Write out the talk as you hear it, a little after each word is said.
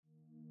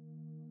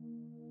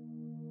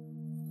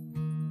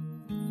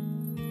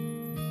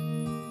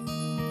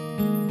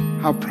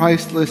How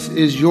priceless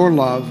is your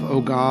love,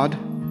 O God!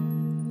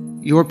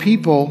 Your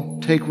people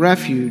take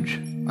refuge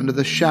under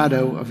the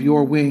shadow of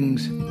your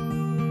wings.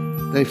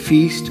 They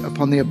feast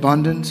upon the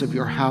abundance of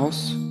your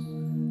house.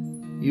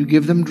 You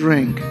give them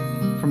drink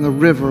from the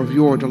river of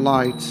your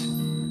delights.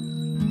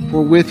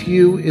 For with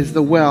you is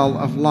the well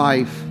of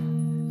life,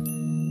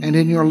 and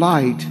in your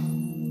light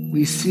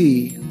we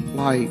see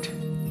light.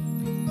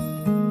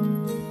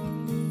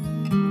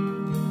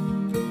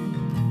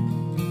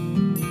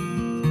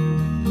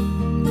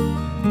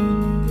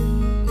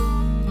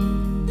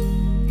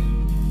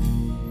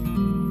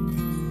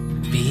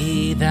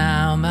 Be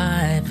thou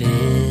my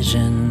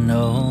vision,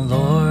 O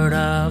Lord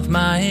of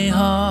my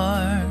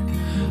heart.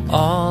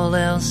 All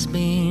else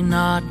be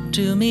not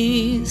to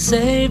me,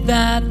 save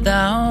that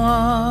thou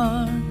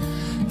art.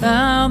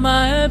 Thou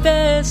my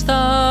best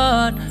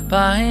thought,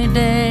 by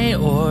day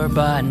or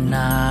by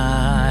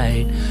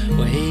night,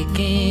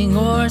 waking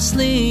or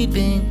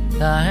sleeping,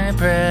 thy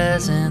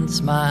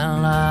presence my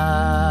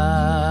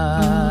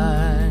light.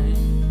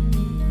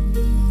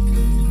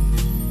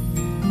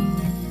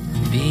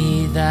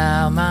 Be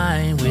thou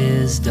my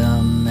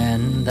wisdom,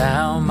 and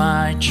thou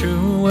my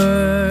true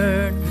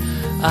word.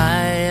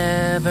 I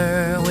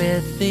ever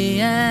with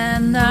thee,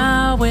 and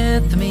thou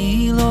with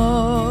me,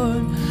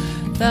 Lord.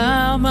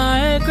 Thou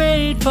my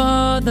great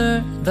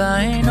Father,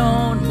 thine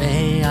own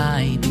may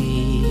I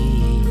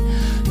be.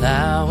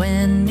 Thou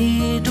in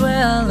me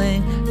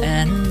dwelling,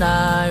 and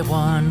I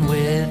one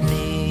with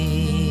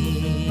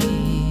thee.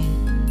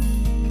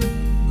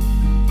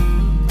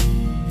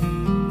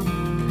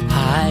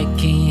 High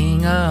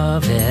King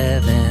of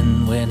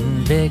heaven,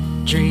 when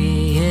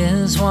victory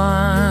is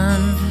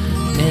won,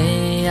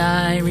 may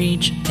I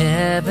reach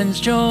heaven's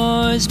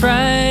joys,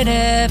 bright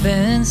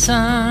heaven's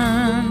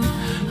sun.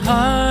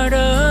 Heart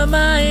of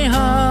my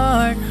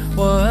heart,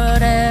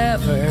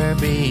 whatever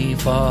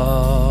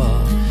befall,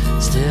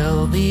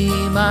 still be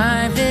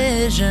my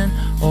vision,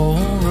 O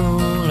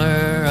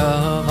ruler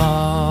of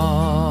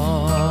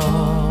all.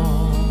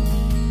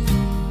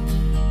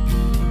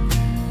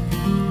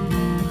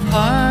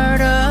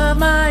 Heart of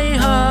my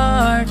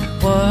heart,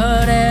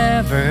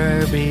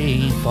 whatever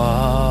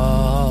befall,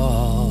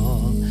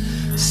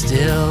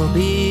 still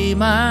be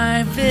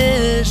my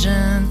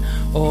vision,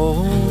 O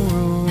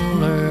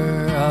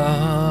ruler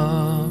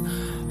of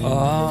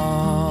all.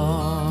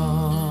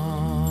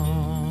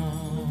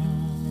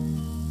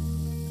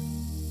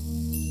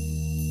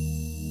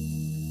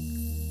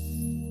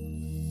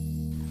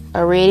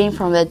 A reading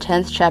from the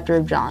 10th chapter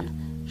of John.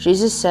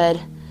 Jesus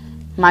said,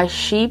 "My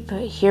sheep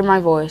hear my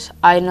voice.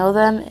 I know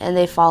them, and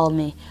they follow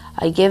me.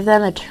 I give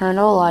them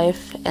eternal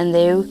life, and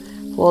they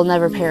will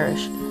never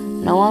perish.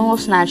 No one will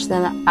snatch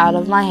them out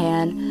of my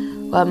hand.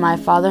 What my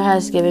Father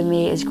has given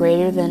me is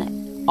greater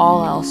than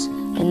all else,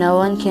 and no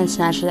one can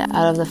snatch it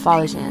out of the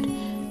Father's hand.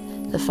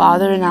 The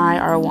Father and I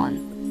are one."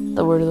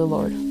 The word of the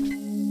Lord.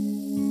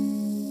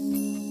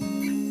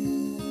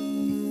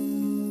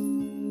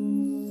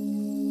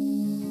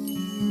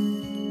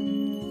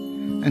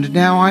 And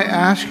now I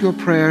ask your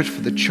prayers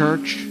for the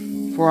church,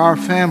 for our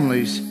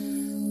families,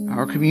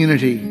 our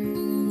community,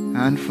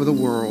 and for the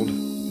world.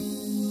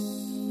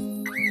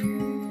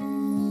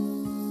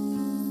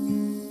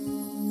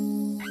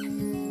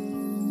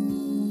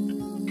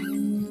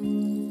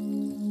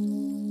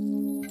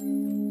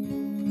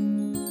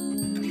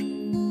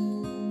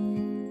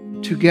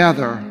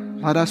 Together,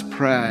 let us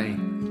pray.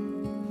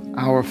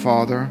 Our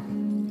Father,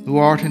 who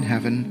art in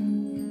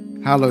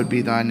heaven, hallowed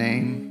be thy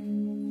name.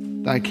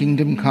 Thy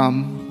kingdom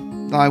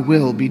come, thy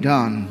will be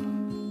done,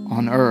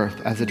 on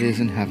earth as it is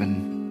in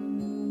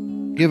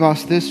heaven. Give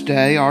us this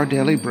day our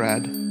daily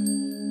bread,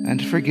 and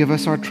forgive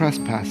us our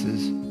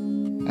trespasses,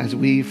 as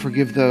we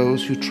forgive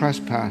those who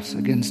trespass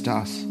against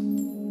us.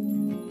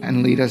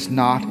 And lead us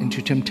not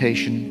into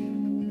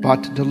temptation,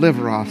 but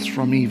deliver us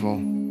from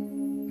evil.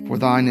 For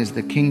thine is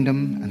the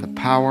kingdom, and the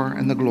power,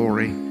 and the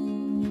glory,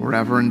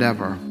 forever and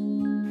ever.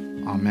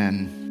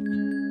 Amen.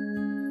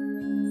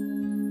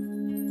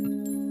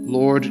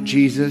 Lord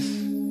Jesus,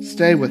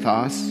 stay with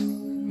us,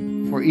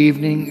 for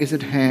evening is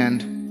at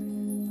hand,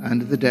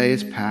 and the day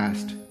is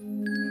past.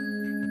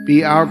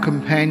 Be our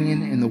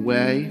companion in the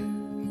way,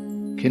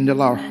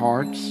 kindle our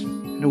hearts,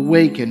 and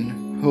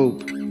awaken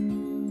hope,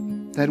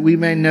 that we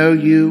may know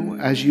you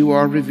as you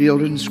are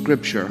revealed in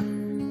Scripture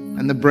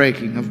and the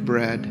breaking of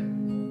bread.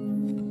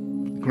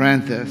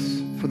 Grant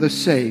this for the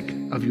sake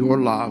of your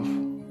love.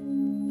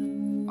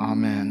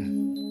 Amen.